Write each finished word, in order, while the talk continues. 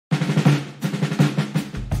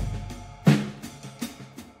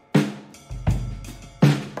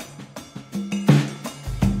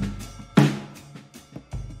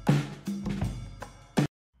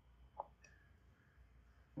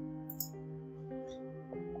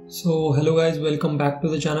So hello guys, welcome back to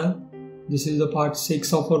the channel. This is the part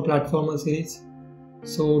 6 of our platformer series.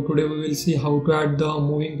 So today we will see how to add the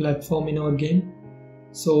moving platform in our game.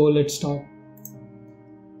 So let's start.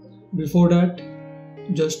 Before that,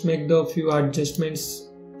 just make the few adjustments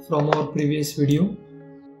from our previous video.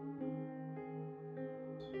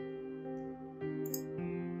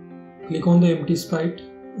 Click on the empty sprite,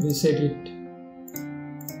 reset it,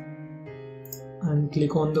 and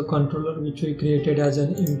click on the controller which we created as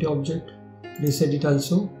an empty object, reset it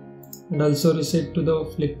also, and also reset to the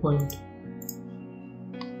flip point,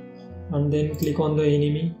 and then click on the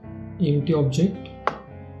enemy empty object,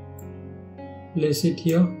 place it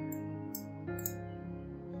here,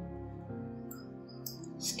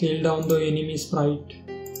 scale down the enemy sprite,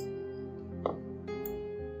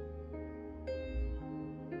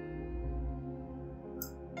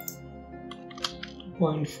 to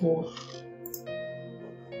 0.4,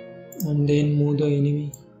 and then move the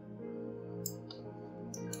enemy.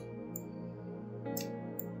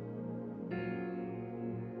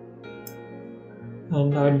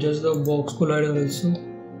 And adjust the box collider also.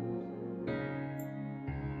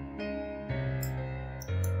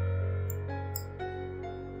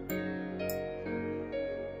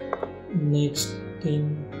 Next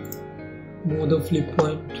thing, move the flip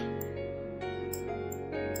point.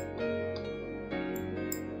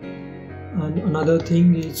 And another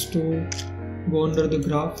thing is to go under the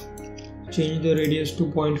graph, change the radius to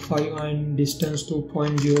 0.5 and distance to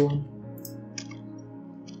 0.01.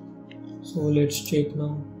 So let's check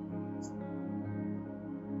now.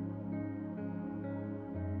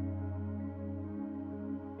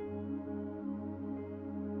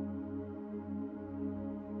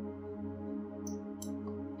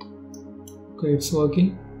 Okay, it's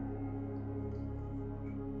working.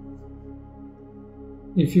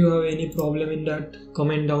 If you have any problem in that,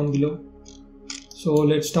 comment down below. So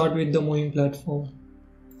let's start with the moving platform.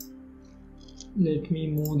 Let me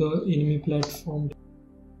move the enemy platform.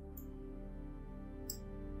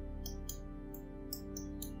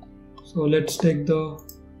 So let's take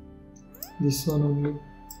this one only.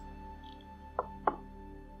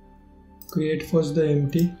 Create first the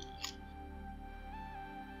empty.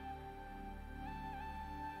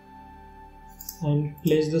 And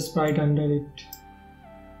place the sprite under it.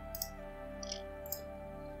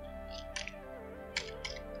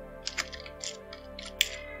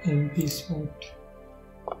 MP sprite.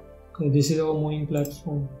 Okay, this is our moving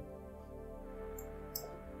platform.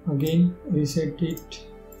 Again, reset it.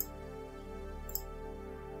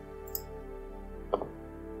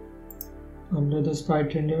 Under the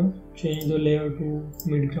sprite render, change the layer to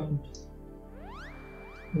midground.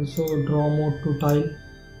 Also draw mode to tile.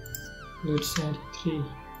 Let's add 3.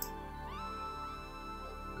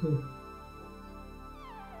 Okay.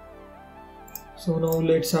 So now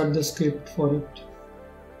let's add the script for it.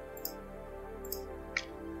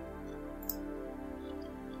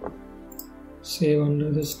 Save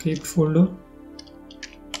under the script folder.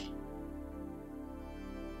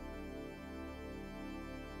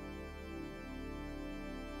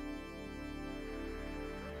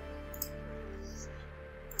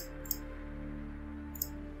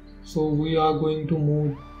 So we are going to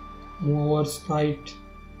move our sprite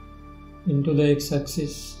into the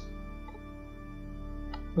x-axis.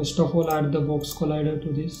 First of all, add the box collider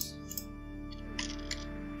to this.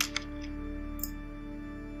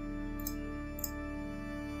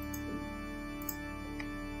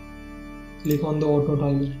 Click on the auto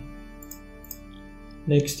tiler.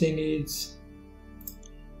 Next thing is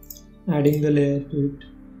adding the layer to it.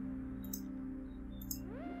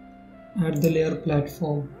 Add the layer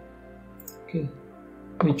platform. Okay,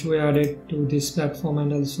 which we added to this platform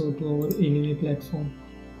and also to our enemy platform.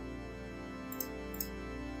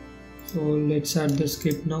 So let's add the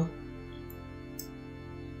script now.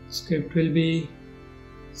 Script will be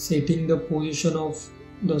setting the position of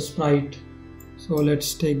the sprite. So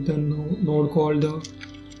let's take the node called the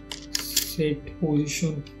set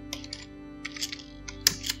position,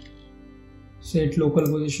 set local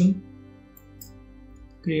position,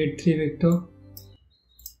 create 3 vector.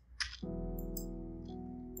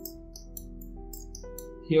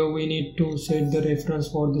 Here we need to set the reference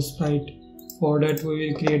for the sprite. For that we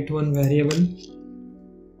will create one variable.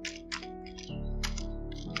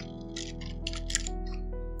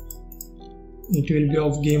 It will be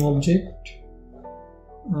of game object,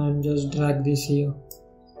 and just drag this here.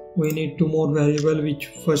 We need 2 more variable, which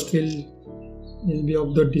first will be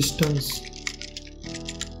of the distance.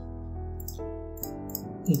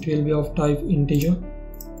 It will be of type integer.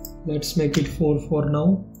 Let's make it 4 for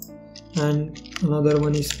now. And another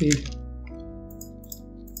one is speed.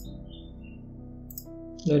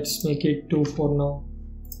 let's make it 2 for now.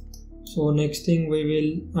 So next thing, we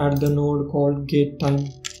will add the node called get time,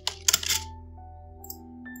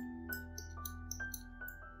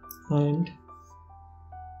 and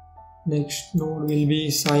next node will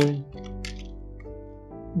be sine,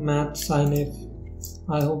 math sine f.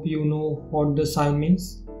 I hope you know what the sine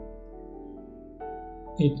means.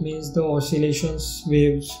 It means the oscillations,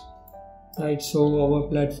 waves, right? So our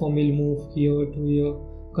platform will move here to here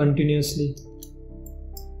continuously.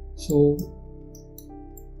 So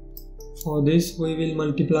for this we will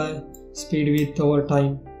multiply speed with our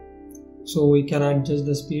time, so we can adjust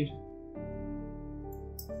the speed.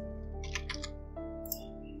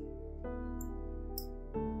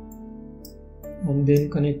 And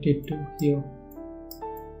then connect it to here.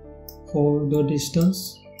 For the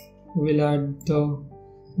distance, we will add the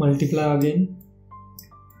multiply again,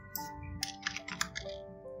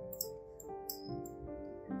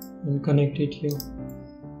 and connect it here,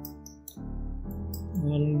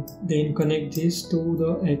 and then connect this to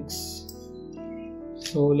the x.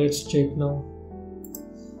 So let's check now.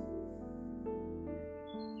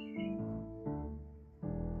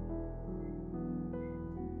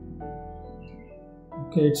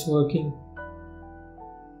 Okay, it's working.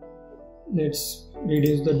 Let's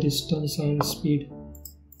reduce the distance and speed.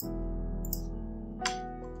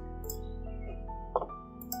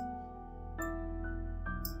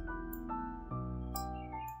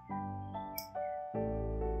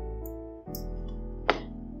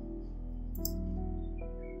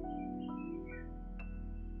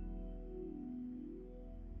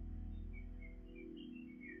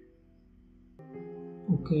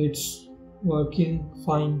 Okay, it's working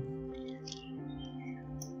fine.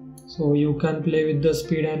 So you can play with the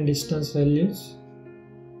speed and distance values.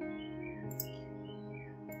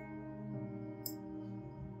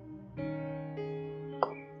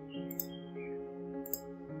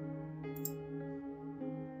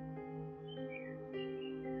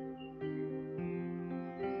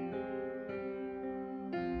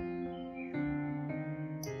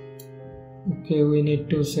 Okay, we need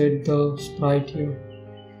to set the sprite here.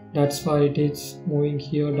 That's why it is moving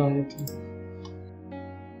here directly.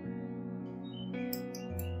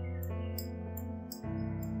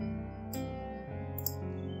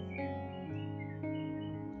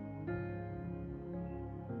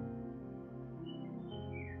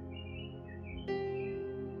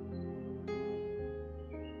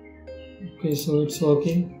 Okay, so it's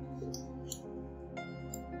working.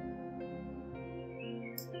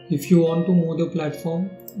 If you want to move the platform,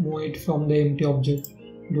 move it from the empty object.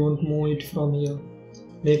 Don't move it from here.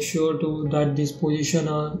 Make sure that this position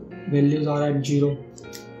values are at 0.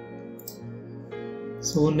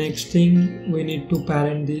 So next thing, we need to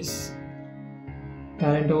parent this.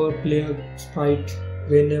 Parent our player sprite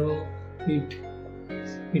whenever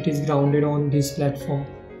it is grounded on this platform.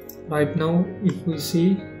 Right now, if we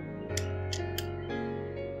see,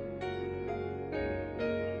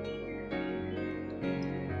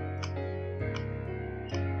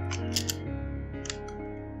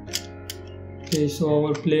 okay, so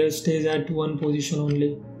our player stays at one position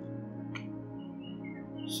only.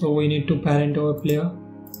 So we need to parent our player.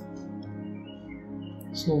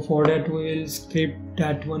 So for that we will script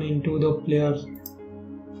that one into the player.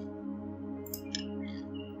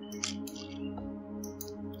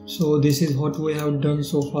 So this is what we have done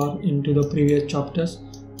so far into the previous chapters.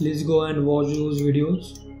 Please go and watch those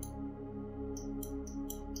videos.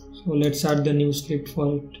 So let's add the new script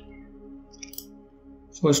for it.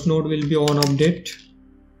 First node will be on update.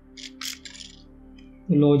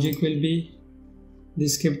 The logic will be,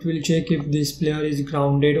 this script will check if this player is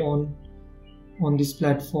grounded on this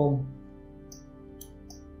platform.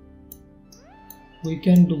 We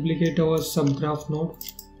can duplicate our subgraph node,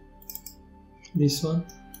 this one,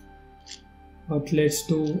 but let's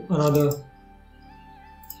do another.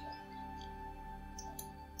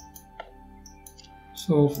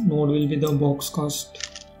 So node will be the box cast.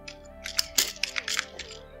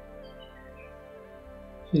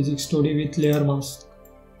 Physics 2D with layer mask.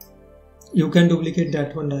 You can duplicate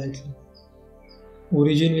that one directly.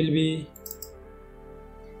 Origin will be,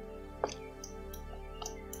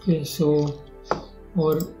 okay, so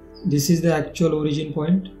this is the actual origin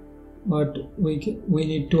point, but we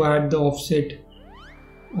need to add the offset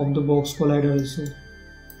of the box collider also.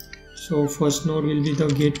 So first node will be the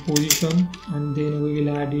get position, and then we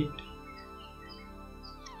will add it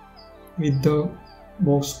with the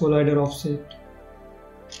box collider offset.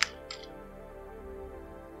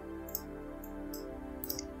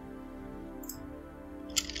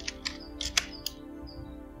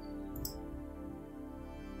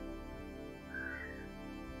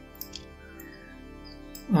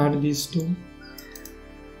 add these two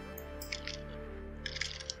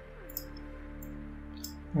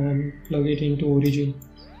and plug it into origin.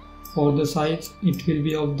 For the size, it will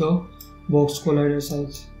be of the box collider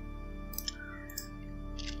size.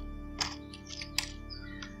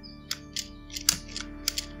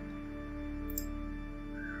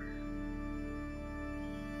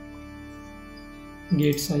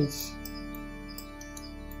 Gate size.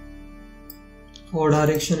 For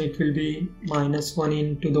direction, it will be -1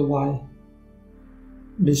 into the Y.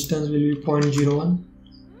 Distance will be 0.01,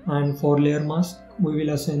 and for layer mask, we will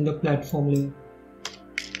assign the platform layer.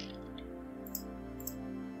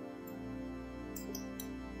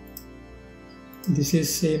 This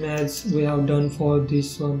is same as we have done for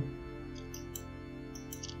this one.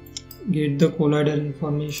 Get the collider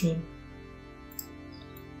information.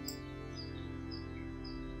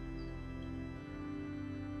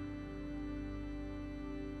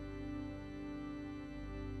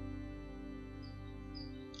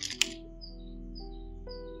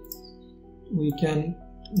 We can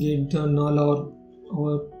get the null or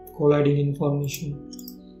our colliding information.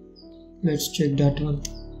 Let's check that one.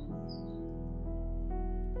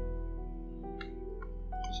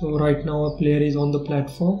 So right now our player is on the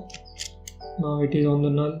platform. Now it is on the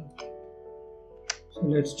null. So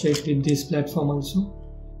let's check with this platform also.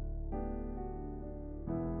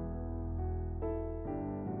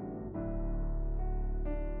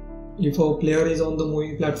 If our player is on the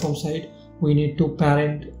moving platform side, we need to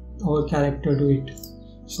parent our character to it.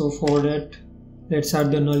 So for that, let's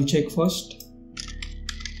add the null check first.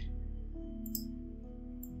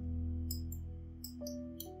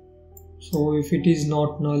 So if it is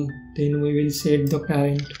not null, then we will set the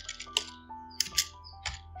parent.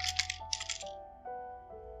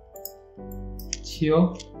 Here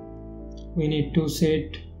we need to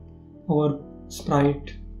set our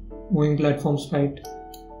sprite, moving platform sprite.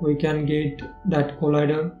 We can get that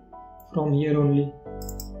collider from here only.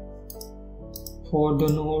 For the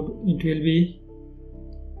node, it will be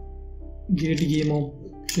get game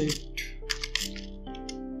object,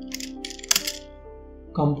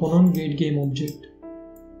 component get game object.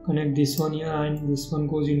 Connect this one here and this one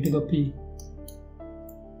goes into the P.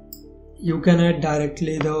 You can add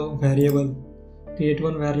directly the variable. Create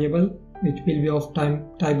one variable which will be of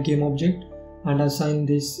type game object and assign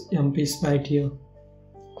this MP sprite here.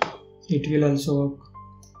 It will also work.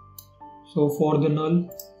 So for the null,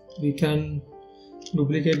 we can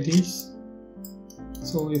duplicate this.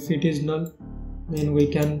 So if it is null, then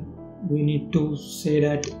we need to say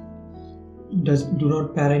that do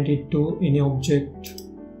not parent it to any object.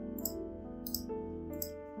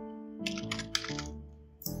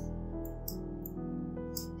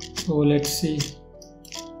 So let's see.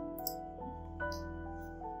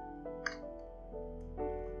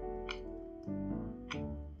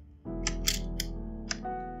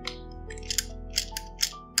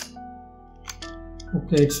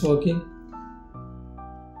 Okay, it's working.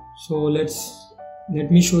 So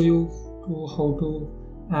let me show you how to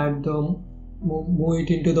add the move it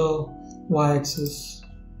into the y-axis.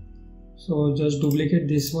 So just duplicate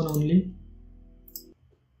this one only.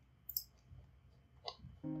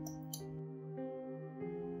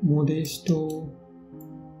 Move this to,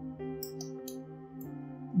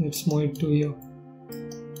 let's move it to here.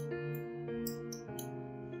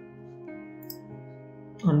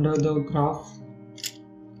 Under the graph,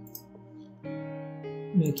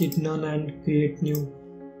 make it none and create new.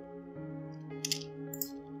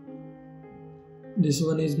 This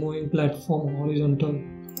one is moving platform horizontal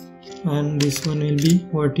and this one will be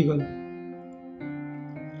vertical.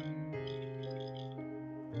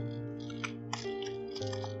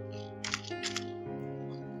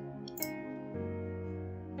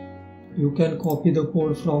 You can copy the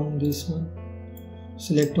code from this one.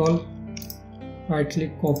 Select all, right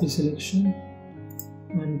click, copy selection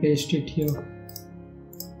and paste it here.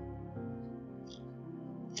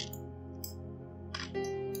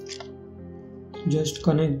 Just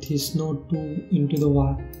connect this node into the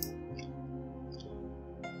Y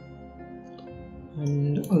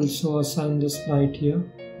and also assign the sprite here.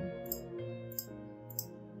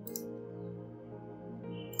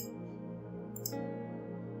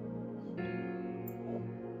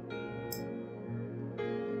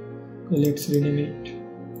 Okay, let's rename it.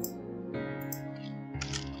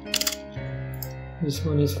 This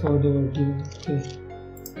one is for the vertical. Okay,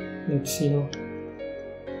 let's see now.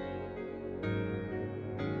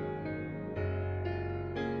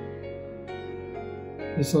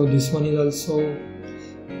 So this one is also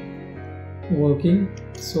working.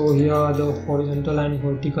 So here are the horizontal and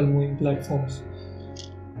vertical moving platforms.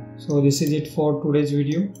 So this is it for today's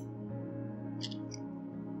video.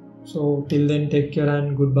 So till then, take care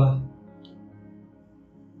and goodbye.